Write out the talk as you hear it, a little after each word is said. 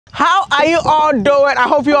How are you all doing? I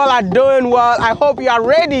hope you all are doing well. I hope you are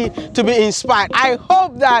ready to be inspired. I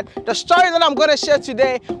hope that the story that I'm going to share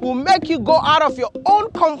today will make you go out of your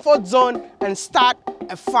own comfort zone and start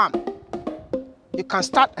a farm. You can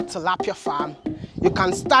start a tilapia farm. You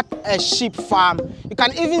can start a sheep farm. You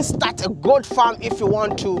can even start a goat farm if you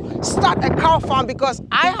want to. Start a cow farm, because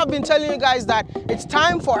I have been telling you guys that it's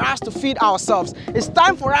time for us to feed ourselves. It's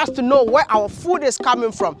time for us to know where our food is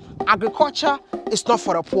coming from. Agriculture is not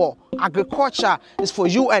for the poor. Agriculture is for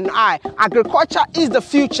you and I. Agriculture is the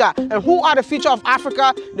future. And who are the future of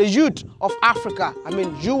Africa? The youth of Africa. I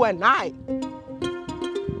mean, you and I.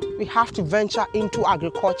 We have to venture into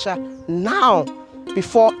agriculture now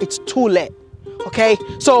before it's too late. Okay,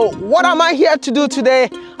 so what am I here to do today?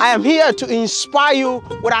 I am here to inspire you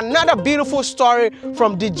with another beautiful story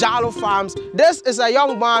from the Jalo Farms. This is a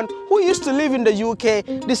young man who used to live in the UK,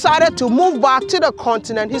 decided to move back to the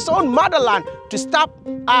continent, his own motherland, to start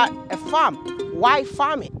a farm. Why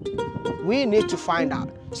farming? We need to find out.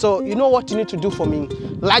 So you know what you need to do for me?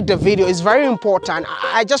 Like the video, it's very important.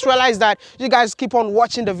 I just realized that you guys keep on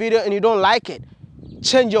watching the video and you don't like it.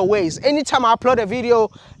 Change your ways. Anytime I upload a video,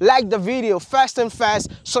 like the video first and fast,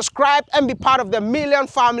 subscribe and be part of the million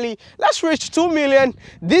family. Let's reach 2 million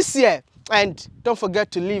this year. And don't forget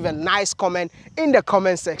to leave a nice comment in the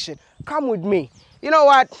comment section. Come with me. You know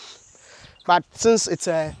what? But since it's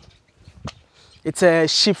a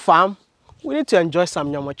sheep farm, we need to enjoy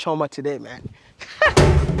some nyama choma today, man.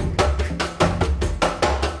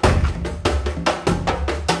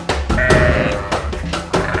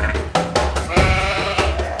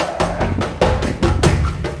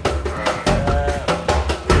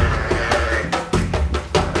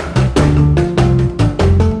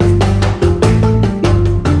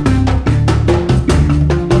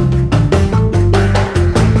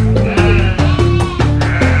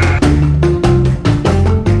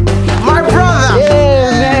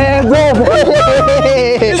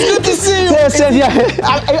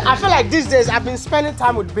 I feel like these days I've been spending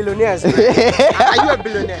time with billionaires. Are you a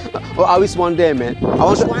billionaire? Oh, I wish one day, man. I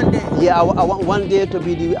want one day? Yeah, I want one day to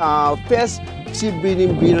be the first sheep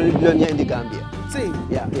breeding billionaire in the Gambia. See?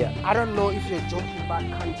 Yeah. I don't know if you're joking, but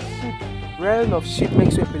can sheep, rearing of sheep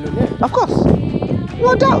makes you a billionaire? Of course.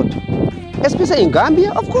 No doubt. Especially in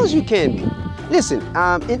Gambia, of course you can be. Listen,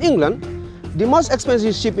 in England, the most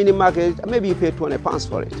expensive sheep in the market, maybe you pay £20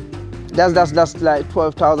 for it. That's like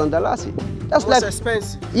 $12,000. That's like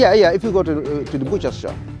expensive. Yeah. If you go to the butcher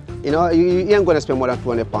shop, you know, you ain't gonna spend more than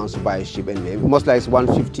 £20 to buy a sheep, and most like it's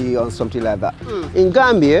 $150 or something like that. In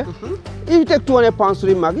Gambia, if you take £20 to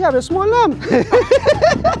the market, you have a small lamb.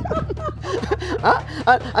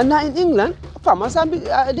 And now in England, farmers are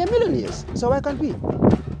they're millionaires. So why can't we?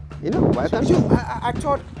 You know, why can't we? I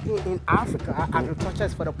thought in Africa, agriculture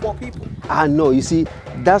is for the poor people. No, you see,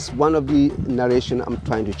 that's one of the narration I'm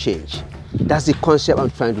trying to change. That's the concept I'm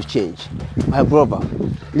trying to change. My brother,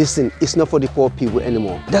 listen, it's not for the poor people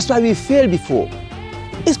anymore. That's why we failed before.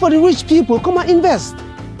 It's for the rich people. Come and invest.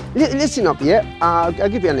 Listen up, yeah? I'll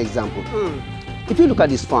give you an example. If you look at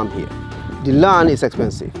this farm here, the land is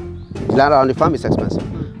expensive. The land around the farm is expensive.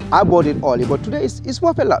 I bought it all, but today it's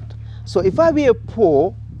worth a lot. So if I were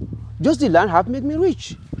poor, just the land have made me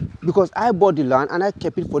rich, because I bought the land and I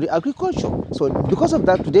kept it for the agriculture. So because of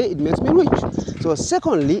that, today it makes me rich. So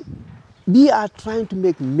secondly, we are trying to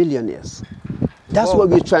make millionaires. That's what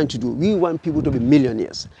we're trying to do. We want people to be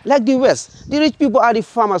millionaires. Like the West, the rich people are the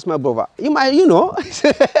farmers, my brother. You know.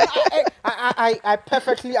 I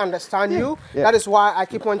perfectly understand you. Yeah. That is why I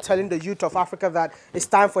keep on telling the youth of Africa that it's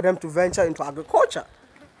time for them to venture into agriculture.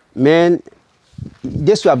 Man,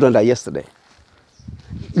 this we have done that yesterday.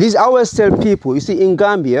 I always tell people, you see, in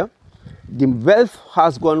Gambia, the wealth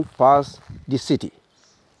has gone past the city.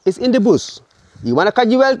 It's in the bush. You want to catch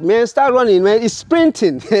the wealth, man, start running, man. It's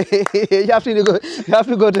sprinting. you have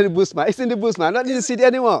to go to the bush, man. It's in the bush, man, not in the city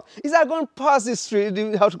anymore. It's not going past the street,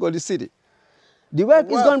 you have to go to the city. The wealth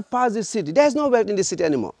is gone past the city. There's no wealth in the city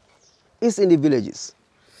anymore. It's in the villages.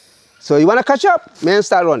 So you want to catch up, man,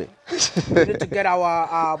 start running. We need to get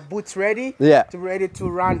our boots ready, ready to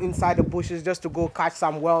run inside the bushes just to go catch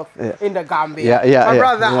some wealth in the Gambia. My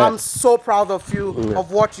brother, I'm so proud of you,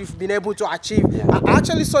 of what you've been able to achieve. I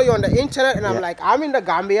actually saw you on the internet and I'm like, I'm in the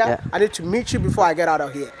Gambia. I need to meet you before I get out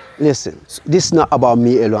of here. Listen, this is not about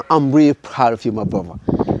me alone. I'm really proud of you, my brother.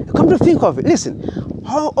 Come to think of it, listen,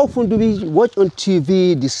 how often do we watch on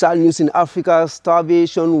TV the sad news in Africa,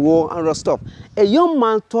 starvation, war, and other stuff? A young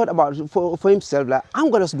man thought about it for himself, like,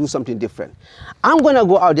 I'm going to do something different. I'm going to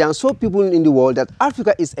go out there and show people in the world that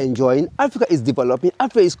Africa is enjoying, Africa is developing,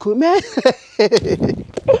 Africa is cool, man.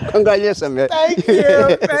 Congratulations, man. Thank you,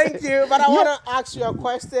 thank you. But I want to ask you a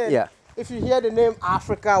question. Yeah. If you hear the name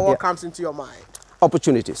Africa, what comes into your mind?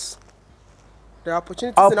 Opportunities. There are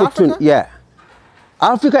opportunities in Africa? Yeah.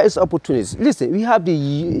 Africa is opportunities. Listen, we are the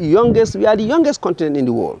youngest continent in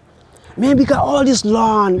the world. Man, we got all this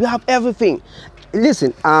land, we have everything.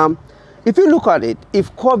 Listen, if you look at it,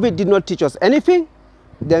 if COVID did not teach us anything,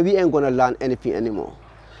 then we ain't gonna learn anything anymore.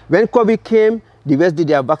 When COVID came, the West did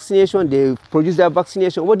their vaccination, they produced their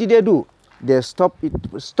vaccination. What did they do? They stop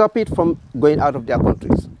it from going out of their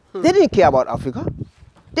countries. They didn't care about Africa.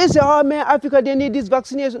 They say, oh man, Africa, they need this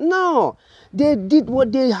vaccination. No, they did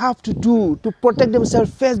what they have to do to protect themselves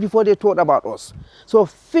first before they thought about us. So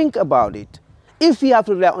think about it. If we have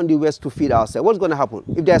to rely on the West to feed ourselves, what's going to happen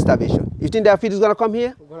if there's starvation? You think their food is going to come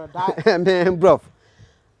here? We're going to die. Man, bro.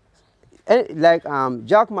 Like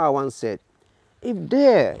Jack Ma once said,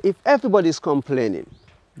 if everybody's complaining,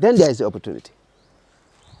 then there is the opportunity.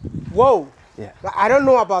 Whoa. Yeah. I don't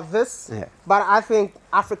know about this, Yeah. but I think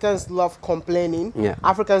Africans love complaining. Yeah.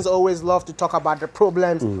 Africans always love to talk about the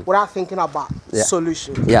problems without thinking about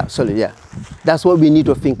solutions. Yeah, yeah. That's what we need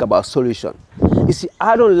to think about, solution. You see,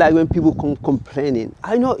 I don't like when people come complaining.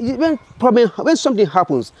 I know when something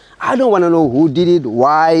happens, I don't want to know who did it,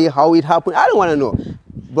 why, how it happened. I don't want to know.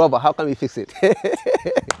 Brother, how can we fix it?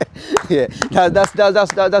 Yeah, that's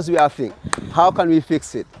the way I think. How can we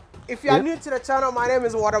fix it? If you are new to the channel, my name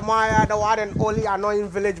is Watermaya, the one and only annoying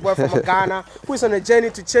village boy from Ghana, who is on a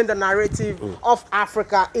journey to change the narrative of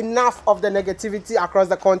Africa. Enough of the negativity across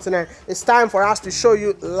the continent. It's time for us to show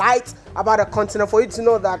you light about the continent, for you to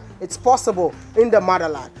know that it's possible in the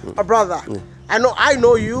motherland. Brother, I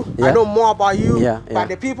know you, I know more about you, but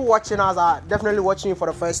the people watching us are definitely watching you for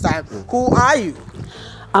the first time. Who are you?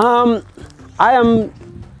 I am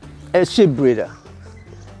a sheep breeder.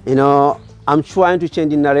 You know, I'm trying to change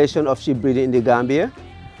the narration of sheep breeding in the Gambia,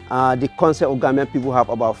 the concept of Gambian people have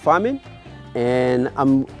about farming, and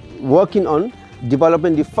I'm working on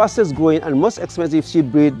developing the fastest growing and most expensive sheep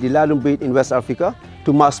breed, the Ladum breed in West Africa,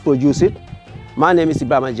 to mass produce it. My name is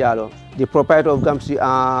Ibrahima Jallo, the proprietor of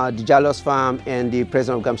the Jallo's Farm and the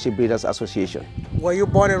president of Gamshi Breeders Association. Were you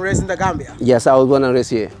born and raised in the Gambia? Yes, I was born and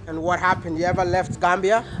raised here. And what happened? You ever left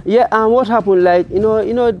Gambia? Yeah, and what happened, like, you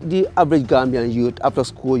know, the average Gambian youth, after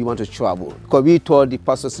school, you want to travel. Because we thought the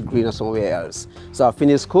pastures is greener somewhere else. So I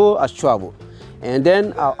finished school, I traveled. And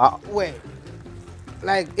then wait,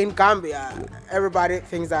 like in Gambia, everybody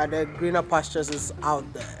thinks that the greener pastures is out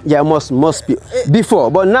there. Yeah, must be.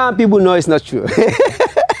 Before, but now people know it's not true.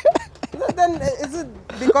 Then is it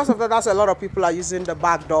because of that? That's a lot of people are using the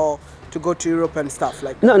back door to go to Europe and stuff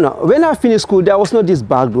like that. No. When I finished school, there was not this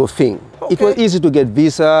backdoor thing. Okay. It was easy to get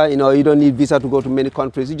visa. You know, you don't need visa to go to many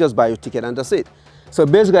countries. You just buy your ticket and that's it. So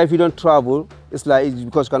basically, if you don't travel, it's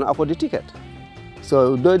because you cannot afford the ticket.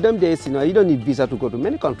 So them days, you know, you don't need visa to go to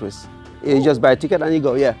many countries. You just buy a ticket and you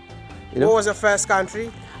go. Yeah. You know? What was your first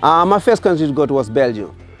country? My first country to go to was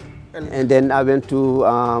Belgium. And then I went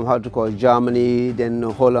to Germany, then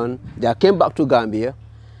Holland. Then I came back to Gambia,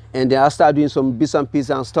 and then I started doing some bits and pieces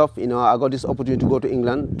and stuff. You know, I got this opportunity to go to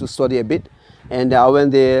England to study a bit, and I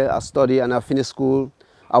went there, I studied, and I finished school.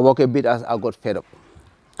 I worked a bit as I got fed up.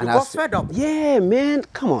 And you got fed up? Yeah, man,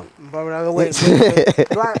 come on. Wait.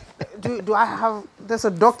 Do I have? There's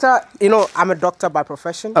a doctor. You know, I'm a doctor by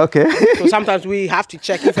profession. Okay. So sometimes we have to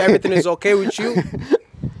check if everything is okay with you.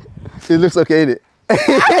 It looks okay, innit?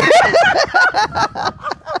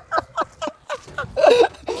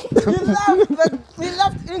 We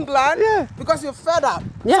left England because you're fed up.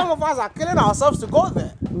 Yeah. Some of us are killing ourselves to go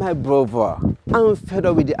there. My brother, I'm fed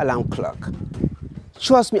up with the alarm clock.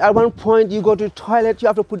 Trust me, at one point you go to the toilet, you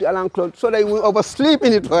have to put the alarm clock so that you will oversleep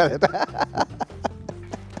in the toilet.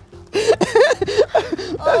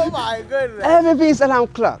 Oh my goodness. Everything is alarm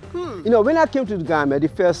clock. You know, when I came to the Gambia the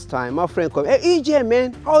first time, my friend called me, hey EJ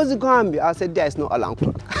man, how is the Gambia? I said, there is no alarm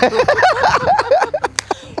clock.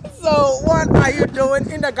 So what are you doing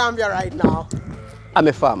in the Gambia right now? I'm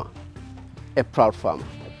a farmer, a proud farmer.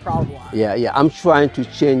 A proud one. Yeah. I'm trying to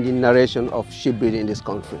change the narration of sheep breeding in this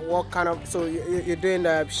country. What kind of, so you're doing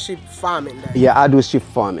the sheep farming then? Yeah, I do sheep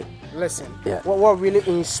farming. Listen, yeah. What really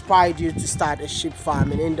inspired you to start a sheep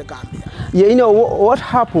farming in the Gambia? Yeah, you know, what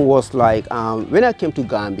happened was like, when I came to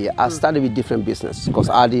Gambia, I started with different business because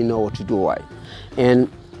I didn't know what to do, right?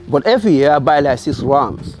 But every year I buy like 6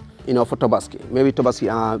 rams. you know, for Tobaski. Maybe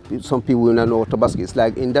Tobaski, some people will not know what Tobaski is.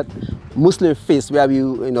 Like in that Muslim feast where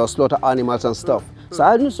you know, slaughter animals and stuff. So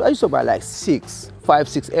I used to buy like 5,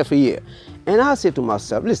 6 every year. And I said to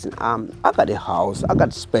myself, listen, I got a house, I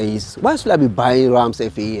got space. Why should I be buying rams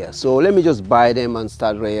every year? So let me just buy them and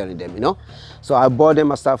start rearing them, you know. So I bought them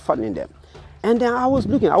and started fattening them. And then I was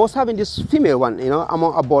looking, I was having this female one, you know,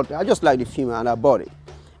 I just like the female and I bought it.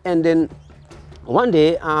 And then one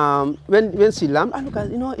day, when she lambed, I look at,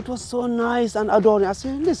 you know, it was so nice and adoring. I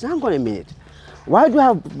said, listen, hang on a minute. Why do I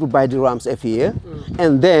have to buy the rams every year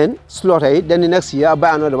and then slaughter it? Then the next year I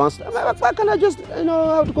buy another one. Why can't I just, you know,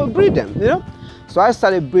 how to go breed them, you know? So I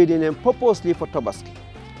started breeding them purposely for Tobaski.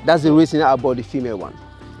 That's the reason I bought the female one.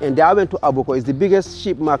 And then I went to Abuko, it's the biggest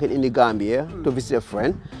sheep market in the Gambia, to visit a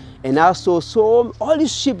friend. And I saw all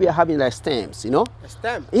these sheep we are having like stamps, you know? A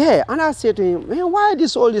stamp? Yeah, and I said to him, man, why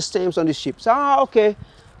all these stamps on the sheep? So, okay.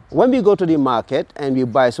 When we go to the market and we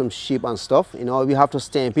buy some sheep and stuff, you know, we have to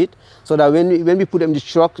stamp it so that when we put them in the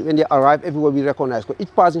truck, when they arrive, everywhere we recognize. Because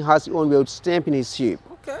each person has his own way of stamping his sheep.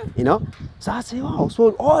 Okay. You know? So I said, wow, so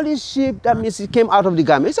all these sheep, that means it came out of the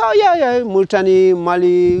Gambia. He said, oh, yeah, Mauritania,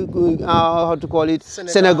 Mali, how to call it,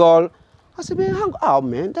 Senegal. I said,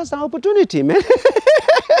 man, that's an opportunity, man.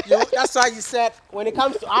 That's why you said, when it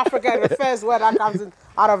comes to Africa, the first word that comes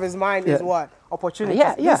out of his mind is what? Opportunity.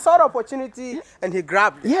 Yeah. He saw the opportunity and he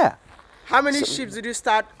grabbed it. Yeah. How many sheep did you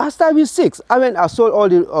start? I started with 6. I sold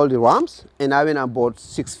all the rams, and I went and bought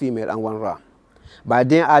 6 female and 1 ram. By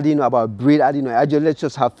then, I didn't know about breed. I didn't know. Let's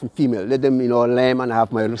just have female. Let them, you know, lamb and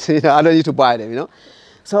have my, I don't need to buy them, you know.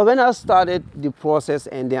 So when I started the process,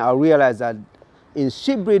 and then I realized that in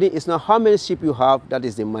sheep breeding, it's not how many sheep you have that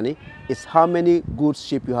is the money. It's how many good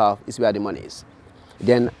sheep you have is where the money is.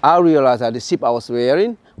 Then I realized that the sheep I was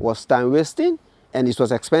rearing was time wasting and it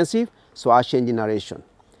was expensive, so I changed the narration.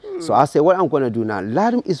 So I said, what I'm going to do now,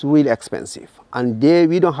 ladum is really expensive. And there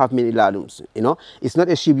we don't have many ladums, you know. It's not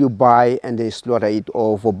a sheep you buy and they slaughter it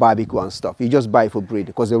or for barbecue and stuff. You just buy it for breed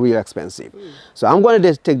because they're really expensive. So I'm going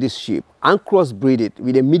to take this sheep and crossbreed it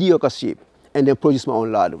with a mediocre sheep and then produce my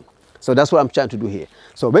own ladum. So that's what I'm trying to do here.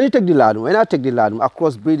 So when I take the ladum, I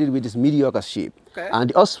crossbreed it with this mediocre sheep. Okay. And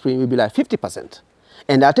the offspring will be like 50%.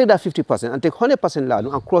 And I take that 50% and take 100%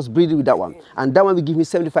 ladum and crossbreed it with that one. And that one will give me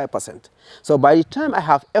 75%. So by the time I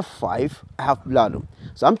have F5, I have ladum.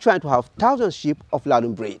 So I'm trying to have 1,000 sheep of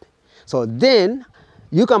ladum breed. So then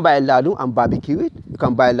you can buy ladum and barbecue it. You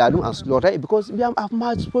can buy ladum and slaughter it because we have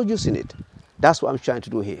mass producing it. That's what I'm trying to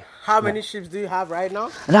do here. How many sheep do you have right now?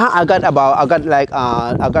 Now I got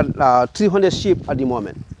 300 sheep at the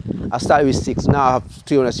moment. I started with 6. Now I have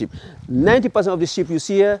 300 sheep. 90% of the sheep you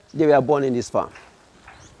see here, they were born in this farm.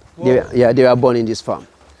 They were born in this farm.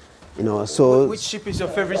 You know, so. Which sheep is your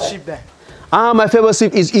favorite sheep there? My favorite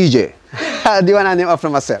sheep is EJ. The one I named after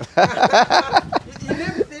myself. You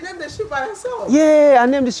named the sheep by yourself? Yeah, I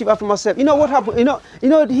named the sheep after myself. You know what happened?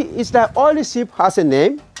 It's that all the sheep has a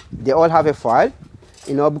name. They all have a file.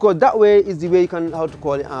 You know, because that way is the way you can, how to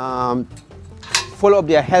call it, follow up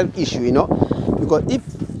their health issue, you know. Because if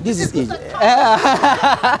this is EJ.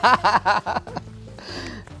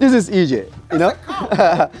 This is EJ, you know.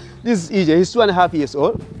 This is EJ. He's 2.5 years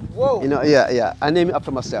old. Whoa. You know, yeah. I named it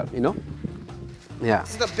after myself, you know. Yeah.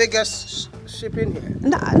 This is the biggest sheep in here.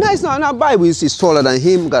 No, it's not. Bible is taller than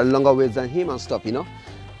him, got longer waist than him and stuff, you know.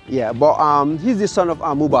 Yeah, but he's the son of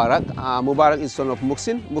Mubarak. Mubarak is son of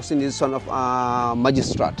Muxin. Muxin is son of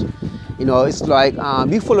Magistrat. You know, it's like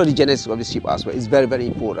we follow the genetics of the sheep as well. It's very, very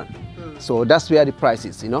important. So that's where the price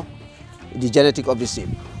is, you know, the genetic of the sheep.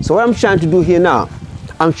 So what I'm trying to do here now,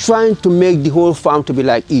 I'm trying to make the whole farm to be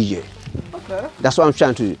like EJ. Okay. That's what I'm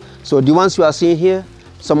trying to do. So the ones you are seeing here,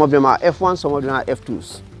 some of them are F1, some of them are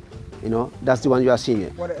F2s. You know, that's the one you are seeing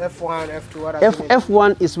here. What are F1, F2? What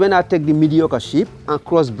F1 is when I take the mediocre sheep and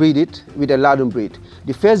crossbreed it with a ladum breed.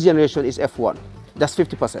 The first generation is F1. That's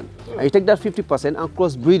 50%. And you take that 50% and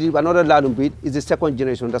crossbreed it with another ladum breed, is the second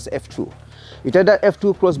generation, that's F2. You take that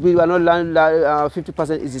F2 crossbreed with another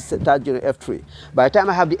 50% is the third generation, F3. By the time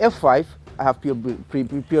I have the F5, I have pure breed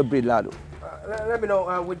ladum. Let me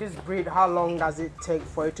know, with this breed, how long does it take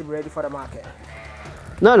for it to be ready for the market?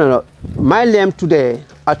 No. My lamb today,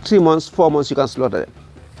 at 3 months, 4 months, you can slaughter them.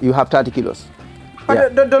 You have 30 kilos.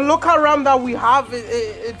 But the local ram that we have,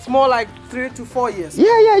 it's more like 3 to 4 years.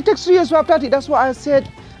 Yeah, it takes 3 years to have 30. That's why I said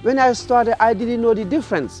when I started, I didn't know the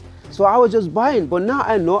difference. So I was just buying. But now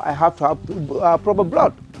I know I have to have proper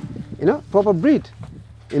blood, you know, proper breed,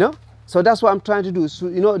 you know. So that's what I'm trying to do. So,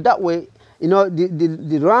 you know, that way, you know,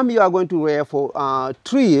 the ram you are going to rear for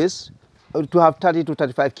 3 years, to have 30 to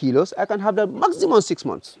 35 kilos, I can have that maximum 6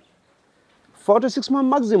 months. 4 to 6 months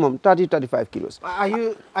maximum, 30, 35 kilos.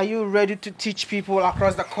 Are you ready to teach people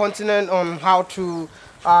across the continent on how to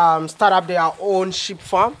start up their own sheep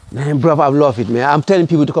farm? Man, brother, I love it, man. I'm telling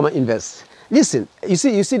people to come and invest. Listen, you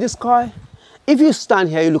see the sky? If you stand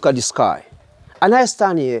here, you look at the sky. And I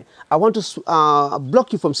stand here, I want to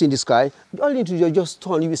block you from seeing the sky. All you need to do is just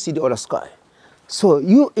turn, you will see the other sky. So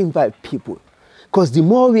you invite people. Because the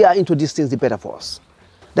more we are into these things, the better for us.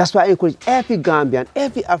 That's why I encourage every Gambian,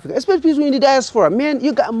 every African, especially people in the diaspora. Man,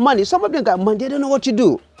 you got money. Some of them got money. They don't know what to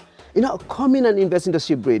do. You know, come in and invest in the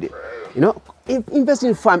sheep breeding. You know, invest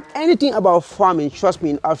in farm. Anything about farming, trust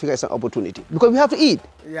me, in Africa is an opportunity. Because we have to eat.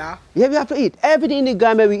 Yeah. Yeah, we have to eat. Everything in the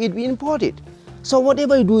Gambia we eat, we import it. So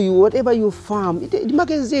whatever you do, whatever you farm, the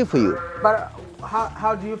market is there for you. But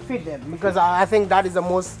how do you feed them? Because I think that is the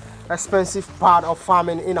most expensive part of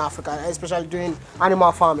farming in Africa, especially doing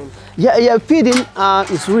animal farming. Yeah, feeding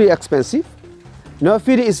is really expensive. You know,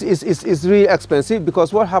 feeding is really expensive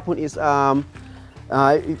because what happened is when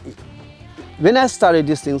I started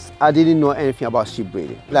these things, I didn't know anything about sheep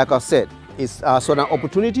breeding. Like I said, it's sort of an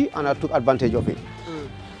opportunity and I took advantage of it.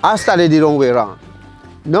 I started the wrong way around.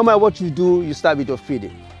 No matter what you do, you start with your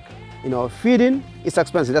feeding. You know, feeding is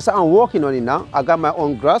expensive. That's how I'm working on it now. I got my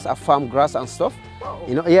own grass, I farm grass and stuff. Wow.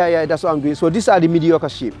 You know, yeah, that's what I'm doing. So these are the mediocre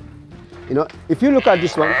sheep. You know, if you look at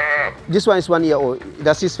this one is 1 year old.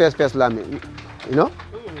 That's his first lambing. You know?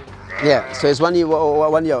 Yeah, so it's 1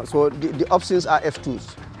 year. So the options are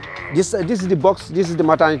F2s. This is the box, this is the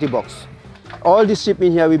maternity box. All the sheep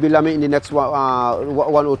in here will be lambing in the next 1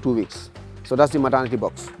 or 2 weeks. So that's the maternity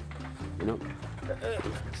box. You know?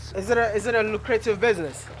 Is it a lucrative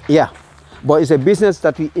business? Yeah, but it's a business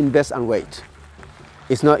that we invest and wait.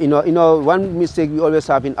 It's not, you know, one mistake we always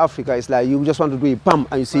have in Africa is like you just want to do it, bam,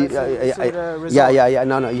 and you see, no,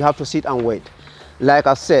 you have to sit and wait. Like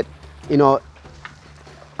I said, you know,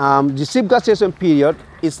 the sheep gestation period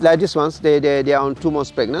is like this ones, they are on 2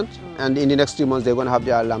 months pregnant, and in the next 3 months they're going to have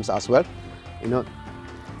their lambs as well, you know.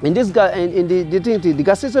 In this, the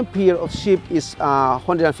gestation period of sheep is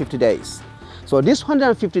 150 days. So this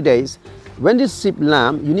 150 days, when this sheep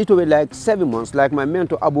lamb, you need to wait like 7 months. Like my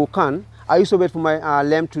mentor Abu Khan, I used to wait for my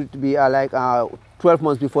lamb to be like 12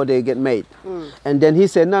 months before they get made. And then he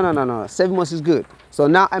said, no, 7 months is good. So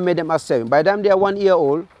now I made them at 7. By the time they are 1 year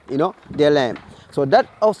old, you know, they're lamb. So that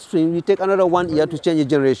offspring, you take another 1 year to change a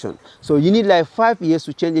generation. So you need like 5 years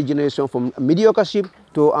to change a generation from mediocre sheep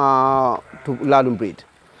to ladum breed.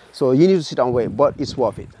 So you need to sit and wait, but it's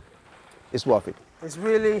worth it. It's worth it. It's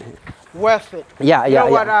really worth it. Yeah. You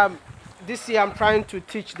know what? This year I'm trying to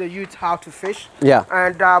teach the youth how to fish. Yeah.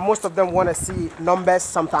 And most of them want to see numbers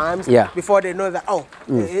sometimes. Yeah. Before they know that,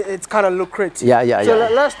 it's kind of lucrative. Yeah. So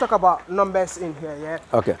let's talk about numbers in here. Yeah.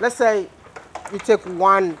 Okay. Let's say you take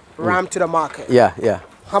 1 ram to the market. Yeah.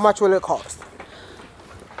 How much will it cost?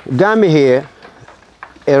 Gambia here,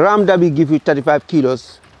 a ram that will give you 35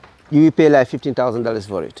 kilos, you will pay like $15,000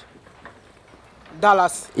 for it.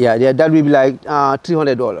 Dollars? Yeah, that will be like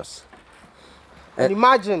 $300. And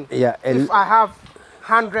imagine if I have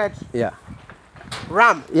 100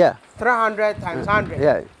 ram. Yeah. 300 times 100.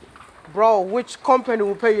 Yeah. Bro, which company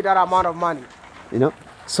will pay you that amount of money? You know?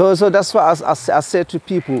 So that's why I said to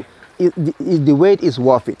people, the weight is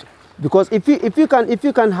worth it. Because if you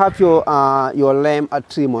can have your lamb at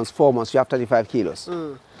 3 months, 4 months, you have 35 kilos.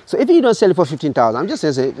 So if you don't sell it for 15,000, I'm just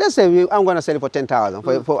saying, let's say I'm going to sell it for 10,000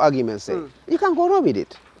 for argument's sake. You can go wrong with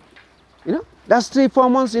it. You know, that's 3-4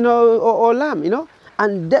 months, you know, or lamb, you know,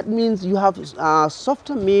 and that means you have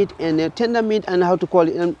softer meat and tender meat, and how to call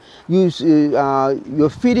it. And your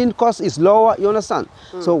feeding cost is lower. You understand?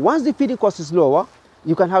 So once the feeding cost is lower,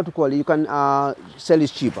 you can you can sell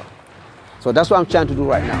it cheaper. So that's what I'm trying to do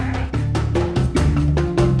right now.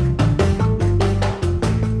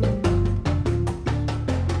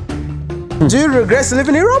 Do you regret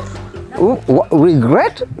living in Europe?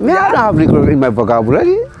 Regret? Me, I don't have regret in my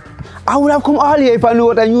vocabulary. I would have come earlier if I knew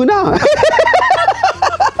what I knew now. This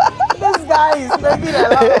guy is making a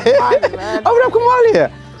lot of money, man. I would have come earlier.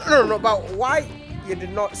 No, but why you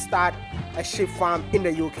did not start a sheep farm in the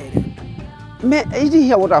UK then? Man, you didn't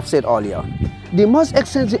hear what I've said earlier. The most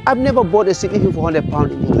expensive, I've never bought a sheep even for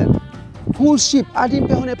 £100 in England. Full sheep, I didn't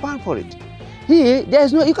pay £100 for it. Here,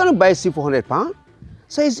 you cannot buy a sheep for £100.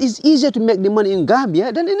 So it's easier to make the money in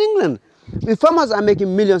Gambia than in England. If farmers are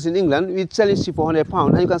making millions in England, we're selling sheep for £100,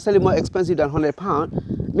 and you can sell it more expensive than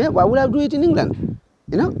 £100. Man, why would I do it in England?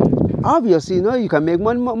 You know, obviously, you know, you can make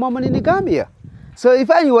more money in the Gambia. So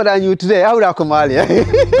if I knew what I knew today, I would have come earlier.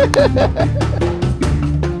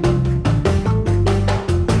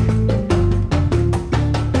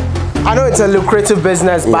 I know it's a lucrative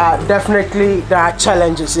business, but definitely there are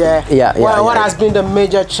challenges. What has been the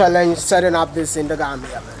major challenge setting up this in the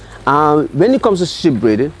Gambia? When it comes to sheep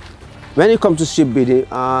breeding,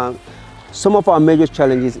 some of our major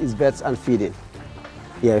challenges is vets and feeding.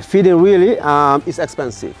 Feeding really is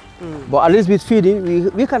expensive. But at least with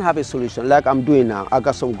feeding, we can have a solution like I'm doing now. I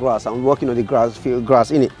got some grass, I'm working on the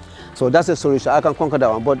grass in it. So that's a solution, I can conquer that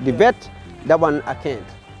one. But the vet, that one I can't.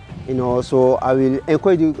 So I will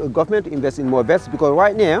encourage the government to invest in more vets, because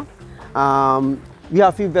right now, we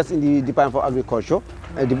have few vets in the Department for Agriculture,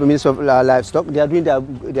 the Ministry of Livestock. They are doing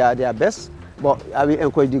their best. But I will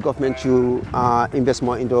encourage the government to invest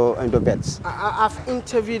more into vets. I've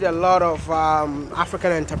interviewed a lot of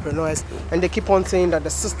African entrepreneurs, and they keep on saying that the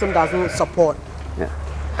system doesn't support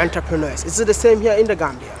entrepreneurs. Is it the same here in the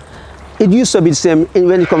Gambia? It used to be the same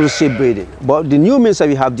when it comes to sheep breeding. But the new minister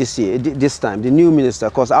we have this time, the new minister,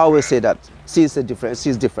 because I always say that she's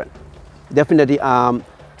different. Definitely,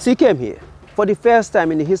 she came here for the first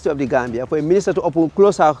time in the history of the Gambia for a minister to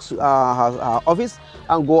close her office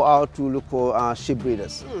and go out to look for sheep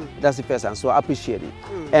breeders. That's the first time, so I appreciate it.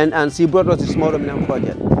 And she brought us the small dominant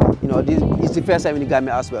project. It's the first time in the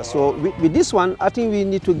Gambia as well. So with this one, I think we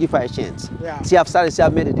need to give her a chance. She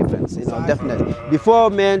have made a difference, definitely. Before,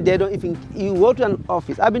 man, they don't even, you go to an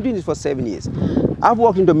office. I've been doing this for 7 years. I've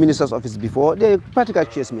worked in the minister's office before. They practically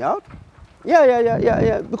chase me out.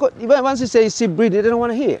 Because even once you say sheep breeding, they don't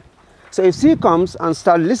want to hear. So if she comes and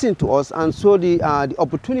start listening to us and saw the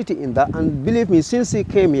opportunity in that, and believe me, since she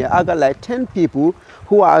came here, I got like 10 people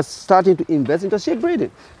who are starting to invest into sheep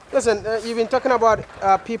breeding. Listen, you've been talking about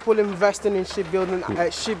people investing in sheep breeding,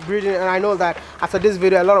 and I know that after this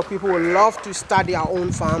video, a lot of people would love to start their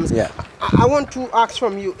own farms. I want to ask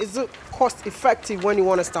from you, is it cost effective when you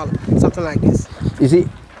want to start something like this? You see,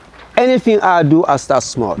 anything I do, I start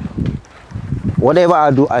small. Whatever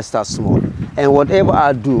I do, I start small. And whatever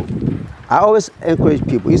I do, I always encourage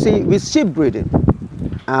people. You see, with sheep breeding,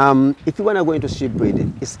 if you want to go into sheep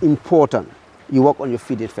breeding, it's important you work on your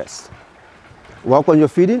feeding first. Work on your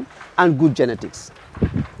feeding and good genetics.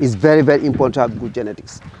 It's very, very important to have good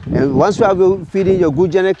genetics. And once you have your feeding, your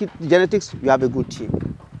good genetics, you have a good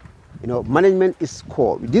team. Management is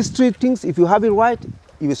core. These three things, if you have it right,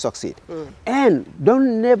 you will succeed. And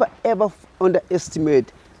don't never, ever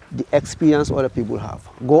underestimate the experience other people have.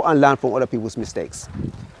 Go and learn from other people's mistakes.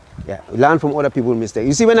 Learn from other people's mistakes.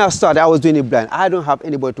 You see, when I started, I was doing it blind. I don't have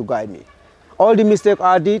anybody to guide me. All the mistakes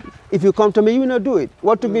I did, if you come to me, you will not do it.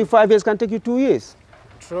 What took me 5 years can take you 2 years.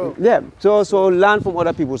 True. So learn from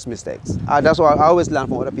other people's mistakes. That's why I always learn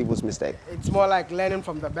from other people's mistakes. It's more like learning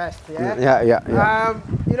from the best, Yeah.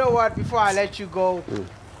 You know what, before I let you go,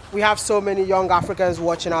 we have so many young Africans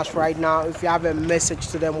watching us right now. If you have a message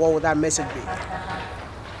to them, what would that message be?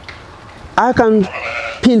 I can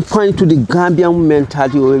pinpoint to the Gambian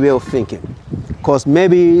mentality or way of thinking, because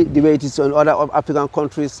maybe the way it is in other African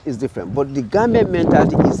countries is different. But the Gambian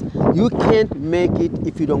mentality is you can't make it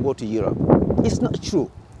if you don't go to Europe. It's not true.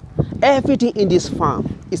 Everything in this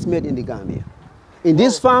farm is made in the Gambia. In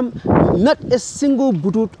this farm, not a single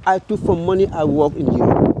butut I took from money I work in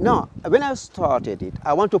Europe. Now, when I started it,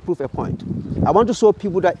 I want to prove a point. I want to show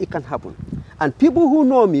people that it can happen. And people who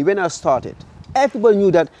know me when I started, everybody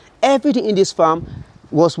knew that everything in this farm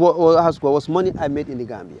was money I made in the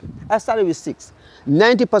Gambia. I started with 6.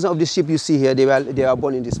 90% of the sheep you see here, they were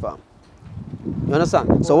born in this farm. You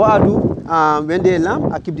understand? So what I do, when they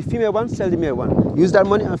lamb, I keep the female one, sell the male one. Use that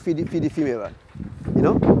money and feed the female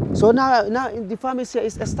one. So now the farm is here,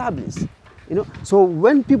 is established. So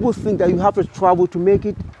when people think that you have to travel to make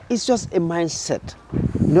it, it's just a mindset.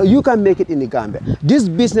 You can make it in the Gambia. This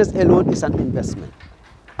business alone is an investment.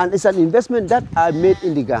 And it's an investment that I made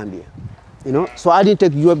in the Gambia. So I didn't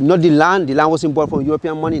take Europe, not the land. The land was bought from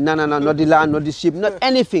European money. No, not the land, not the ship, not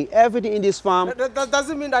anything. Everything in this farm. That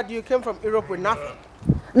doesn't mean that you came from Europe with nothing.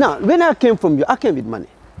 No, when I came from Europe, I came with money.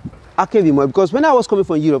 I came with money because when I was coming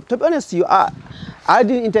from Europe, to be honest with you, I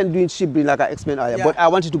didn't intend doing sheep breeding like I explained earlier, but I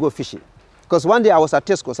wanted to go fishing. Because one day I was at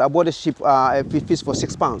Tesco's, I bought a fish for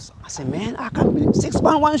 £6. I said, man, I can't believe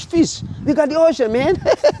 £6 one fish. We got the ocean, man.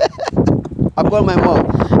 I called my mom.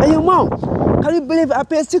 Hey, Mom, can you believe I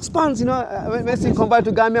paid £6? When she come back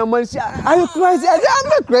to Gambia money, she said, are you crazy? I said, I'm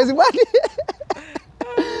not crazy. What?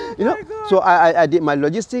 So I did my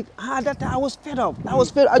logistic. That time I was fed up.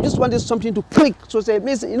 I just wanted something to click. So say,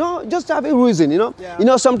 just have a reason.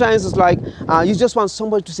 Sometimes it's like you just want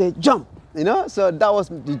somebody to say jump. So that was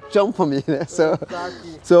the jump for me.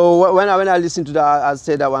 So when I listened to that, I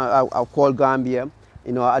said that I called Gambia.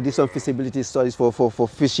 You know, I did some feasibility studies for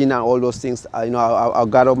fishing and all those things. You know, I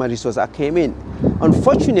got all my resources. I came in.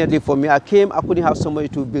 Unfortunately for me, I couldn't have somebody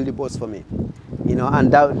to build the boats for me. You know,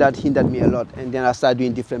 and that hindered me a lot. And then I started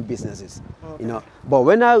doing different businesses. Okay. You know, but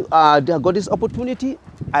when I got this opportunity,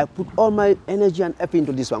 I put all my energy and effort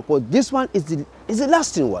into this one. Because this one is the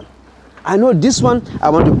lasting one. I know this one,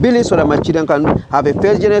 I want to build it so that my children can have a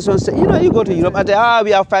first generation. You know, you go to Europe and say,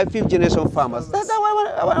 we have 5th, 5th generation farmers. That's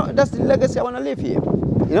the legacy I want to leave here.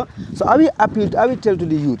 You know, so I will tell to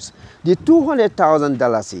the youths, the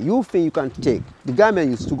 $200,000 you think you can take, the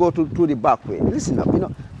government used to go through the back way. Listen up, you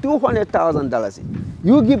know, $200,000.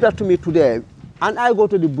 You give that to me today, and I go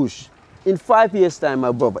to the bush. In 5 years' time,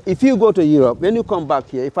 my brother, if you go to Europe, when you come back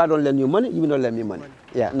here, if I don't lend you money, you will not lend me money.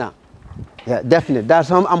 Yeah, now. Yeah, definitely.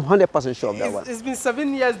 I'm 100% sure of that one. It's been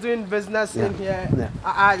 7 years doing business in here.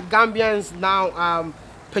 Yeah. Gambians now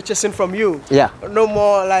purchasing from you. Yeah. No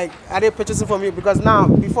more like, are they purchasing from you? Because now,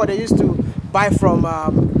 before they used to buy from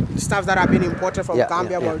stuff that have been imported from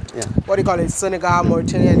Gambia, what do you call it, Senegal,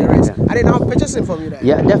 Mauritania, and the rest. Are they now purchasing from you then?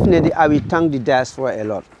 Yeah, definitely. I will thank the diaspora a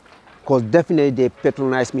lot. Because definitely they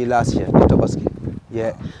patronized me last year, the Tobaski.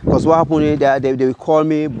 Yeah, because what happened is they will call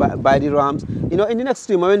me, buy the rams. You know, in the next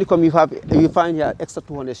 3 months when you come, you find here extra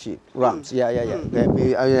 200 sheep, rams.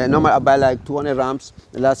 Normally I buy like 200 rams.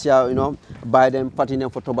 Last year, you know, buy them, fatting them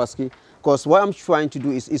for Tobaski. Because what I'm trying to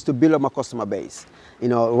do is to build up my customer base. You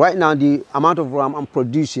know, right now the amount of ram I'm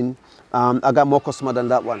producing, I got more customer than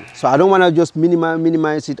that one. So I don't want to just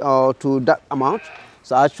minimize it to that amount.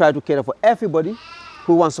 So I try to cater for everybody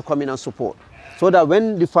who wants to come in and support. So that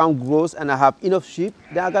when the farm grows and I have enough sheep,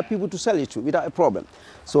 then I got people to sell it to without a problem.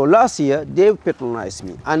 So last year, they patronized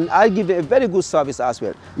me. And I give a very good service as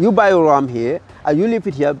well. You buy a ram here, and you leave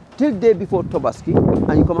it here till the day before Tobaski,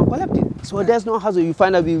 and you come and collect it. So there's no hassle. You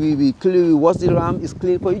find out we clearly wash the ram, it's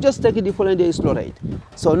clean, but you just take it the following day, you slaughter it.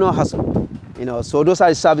 So no hassle. You know, so those are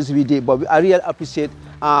the services we did, but I really appreciate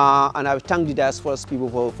and I thank the diaspora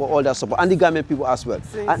people for all that support, and the government people as well.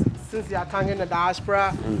 Since you are thanking the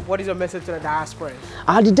diaspora, what is your message to the diaspora?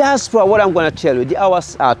 The diaspora, what I'm going to tell you, the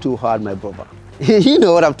hours are too hard, my brother. You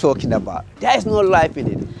know what I'm talking about. There is no life in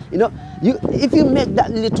it. You know, if you make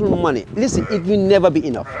that little money, listen, it will never be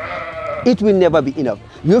enough. It will never be enough.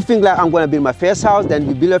 You think like I'm going to build my first house, then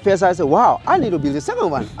you build a first house, say, wow, I need to build the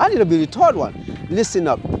second one. I need to build the third one. Listen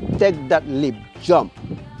up, take that leap, jump.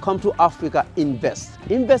 Come to Africa, invest.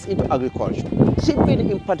 Invest into agriculture. Sheepbreeding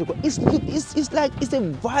in particular, it's a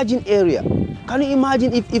virgin area. Can you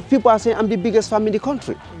imagine if people are saying I'm the biggest farm in the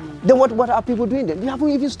country? Then what are people doing then? You haven't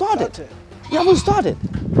even started. You haven't started.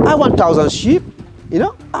 I want 1,000 sheep, you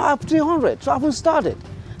know, I have 300, so I haven't started.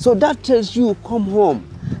 So that tells you, come home.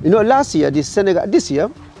 You know, this year,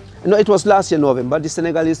 you know, it was last year November, the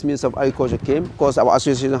Senegalese Minister of Agriculture came because our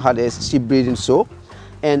association had a sheep breeding show.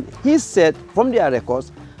 And he said, from their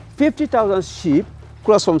records, 50,000 sheep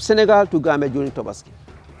crossed from Senegal to Gambia during Tobaski.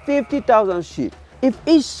 50,000 sheep. If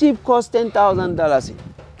each sheep costs $10,000,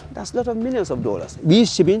 that's a lot of millions of dollars. We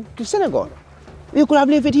shipping to Senegal. We could have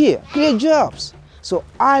lived it here, create jobs. So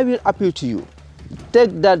I will appeal to you.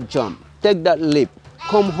 Take that jump, take that leap,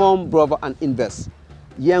 come home, brother, and invest.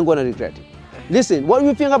 You ain't gonna regret it. Listen, what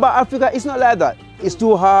we think about Africa, it's not like that. It's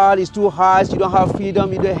too hard, it's too harsh, you don't have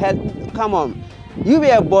freedom, you don't have, come on. You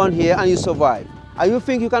were born here and you survive. And you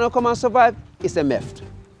think you cannot come and survive? It's a myth.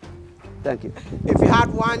 Thank you. If you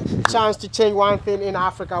had one chance to change one thing in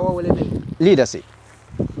Africa, what would it be? Leadership.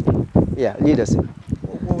 Yeah, leadership.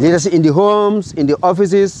 Leadership in the homes, in the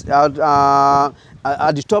offices, at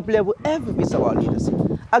the top level, every piece of our leadership.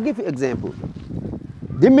 I'll give you an example.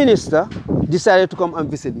 The minister decided to come and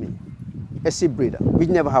visit me, a sheep breeder, which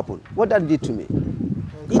never happened. What that did to me?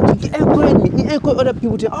 It encouraged me. It encouraged other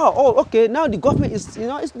people to, okay, now the government is, you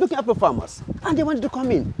know, is looking after farmers, and they wanted to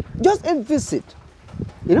come in. Just a visit,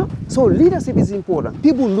 you know. So leadership is important.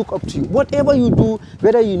 People look up to you. Whatever you do,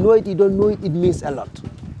 whether you know it, you don't know it, it means a lot.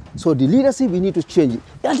 So the leadership, we need to change it.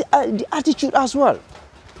 And the attitude as well.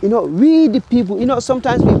 You know, we the people, you know,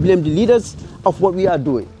 sometimes we blame the leaders of what we are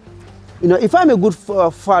doing. You know, if I'm a good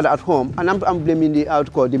father at home and I'm blaming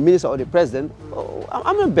the minister or the president,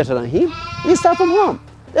 I'm not better than him. We start from home.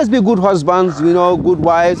 Let's be good husbands, you know, good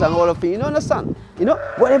wives and all of it, you know, understand? You know,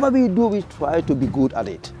 whatever we do, we try to be good at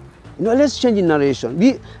it. You know, let's change the narration.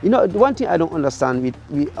 You know, one thing I don't understand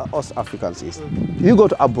with us Africans is, we go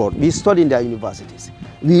to abroad, we study in their universities,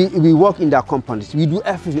 we work in their companies, we do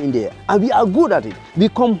everything in there, and we are good at it. We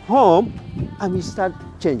come home and we start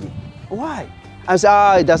changing. Why? I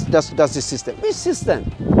say, that's the system. Which system?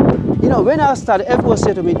 You know, when I started, everyone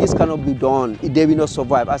said to me, this cannot be done, they will not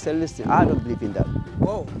survive. I said, listen, I don't believe in that.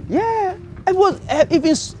 Whoa. Yeah. It was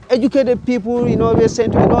even educated people, you know, they're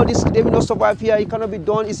saying to me, no, this, they will not survive here, it cannot be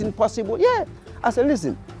done, it's impossible. Yeah. I said,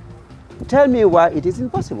 listen, tell me why it is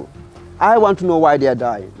impossible. I want to know why they are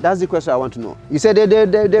dying. That's the question I want to know. You said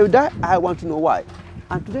they will die, I want to know why.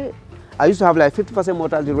 And today, I used to have like 50%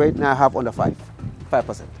 mortality rate, now I have under 5%.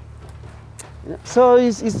 You know? So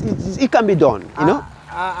it can be done, you know.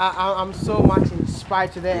 I'm so much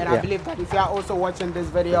inspired today, and I believe that if you are also watching this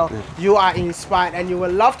video, you are inspired and you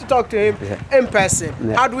will love to talk to him in person.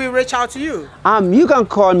 How do we reach out to you? You can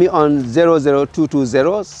call me on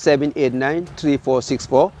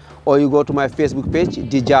 00220-789-3464, or you go to my Facebook page,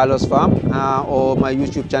 Dijallo's Farm, or my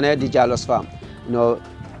YouTube channel, Dijallo's Farm. You know,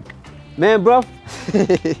 man, bro.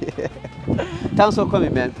 Thanks for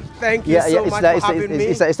coming, man. Thank you so much for having me.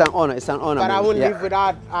 It's an honor. It's an honor. But man. I won't leave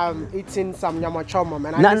without eating some nyama choma,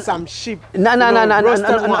 man. I need some sheep. No.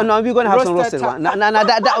 We're gonna have some roasted one. No.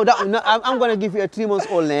 I'm gonna give you a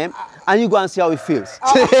 3-month-old lamb, and you go and see how it feels.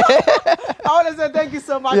 I want to say thank you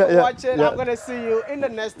so much for watching. I'm gonna see you in the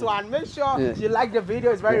next one. Make sure you like the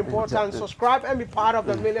video. It's very important. Subscribe and be part of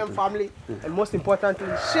the Million family, and most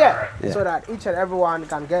importantly, share so that each and everyone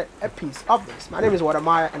can get a piece of this. My name is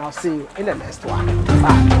Wadamaya, and I'll see you in the next one.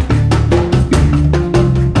 Bye.